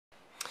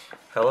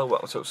Hello,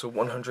 welcome to episode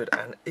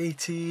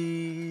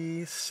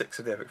 186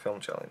 of the Epic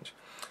Film Challenge,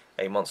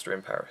 A Monster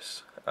in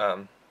Paris.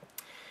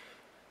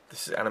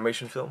 This is an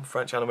animation film,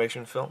 French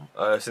animation film.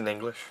 It's in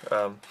English.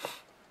 It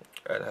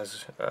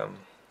has,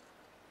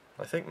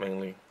 I think,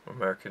 mainly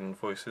American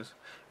voices.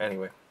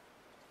 Anyway,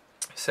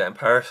 set in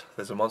Paris.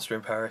 There's a monster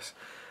in Paris.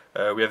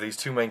 We have these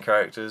two main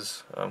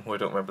characters, who I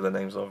don't remember the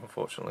names of,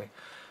 unfortunately,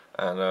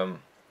 and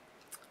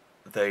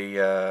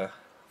they're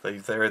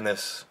in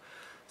this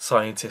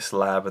scientist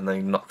lab and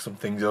they knock some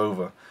things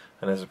over,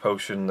 and there's a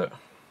potion that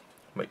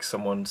makes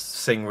someone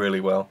sing really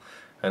well,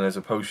 and there's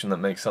a potion that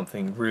makes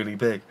something really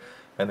big,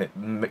 and it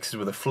mixes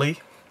with a flea,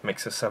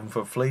 makes a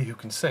 7-foot flea who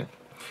can sing.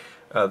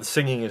 The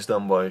singing is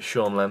done by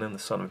Sean Lennon, the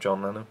son of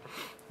John Lennon,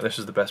 and this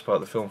is the best part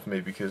of the film for me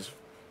because...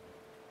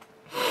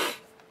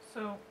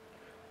 So,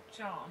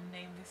 John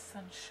named his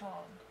son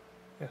Sean.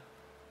 Yeah.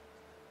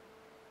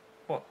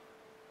 What?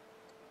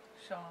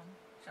 Sean.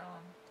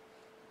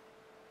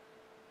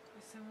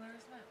 It's similar,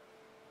 isn't it?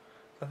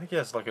 I think he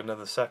has like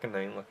another second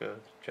name, like a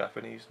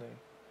Japanese name.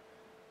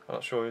 I'm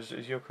not sure. Is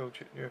Yoko?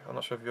 I'm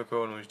not sure if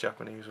Yoko Ono is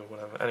Japanese or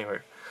whatever. Anyway,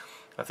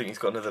 I think he's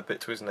got another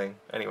bit to his name.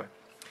 Anyway,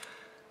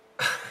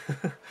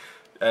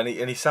 and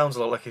he sounds a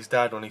lot like his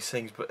dad when he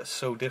sings, but it's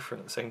so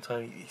different at the same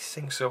time. He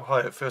sings so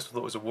high. At first, I thought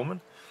it was a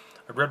woman.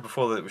 I read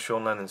before that it was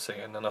Sean Lennon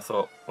singing, and I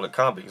thought, well, it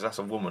can't be because that's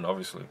a woman,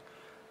 obviously.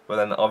 But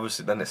then,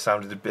 obviously, it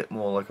sounded a bit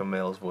more like a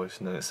male's voice,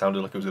 and then it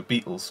sounded like it was a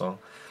Beatles song.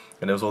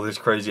 And there was all this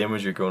crazy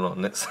imagery going on,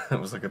 and it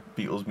was like a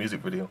Beatles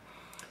music video.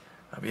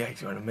 But yeah,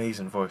 he's got an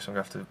amazing voice. I'm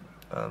going to have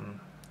to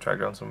track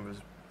down some of his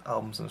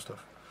albums and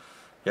stuff.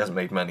 He hasn't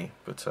made many,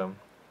 but... So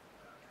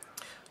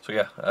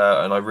yeah,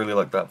 and I really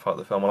liked that part of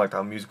the film. I liked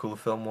how musical the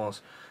film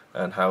was,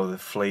 and how the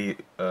flea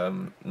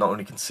not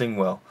only can sing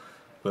well,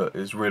 but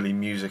is really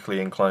musically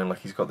inclined. Like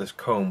he's got this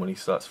comb when he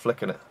starts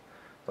flicking it,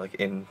 like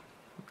in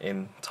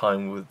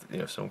time with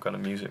some kind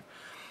of music.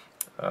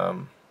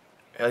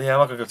 Yeah, I'm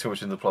not going to go too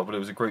much into the plot, but it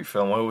was a great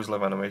film. I always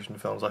love animation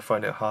films. I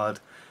find it hard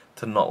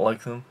to not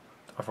like them.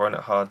 I find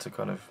it hard to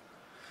kind of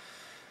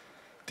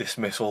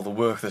dismiss all the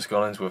work that's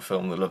gone into a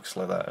film that looks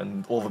like that.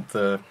 And all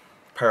the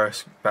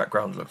Paris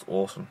background looked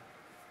awesome.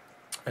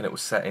 And it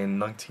was set in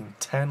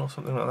 1910 or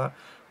something like that,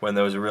 when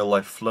there was a real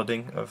life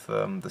flooding of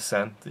the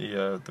Seine,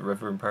 the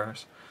river in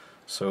Paris.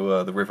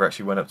 So the river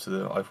actually went up to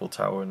the Eiffel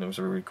Tower, and there was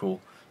a really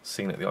cool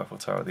scene at the Eiffel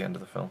Tower at the end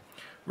of the film.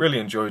 Really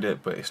enjoyed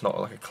it, but it's not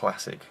like a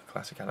classic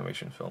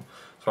animation film.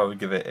 So I would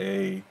give it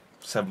a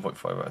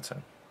 7.5 out of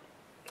 10.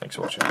 Thanks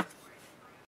for watching.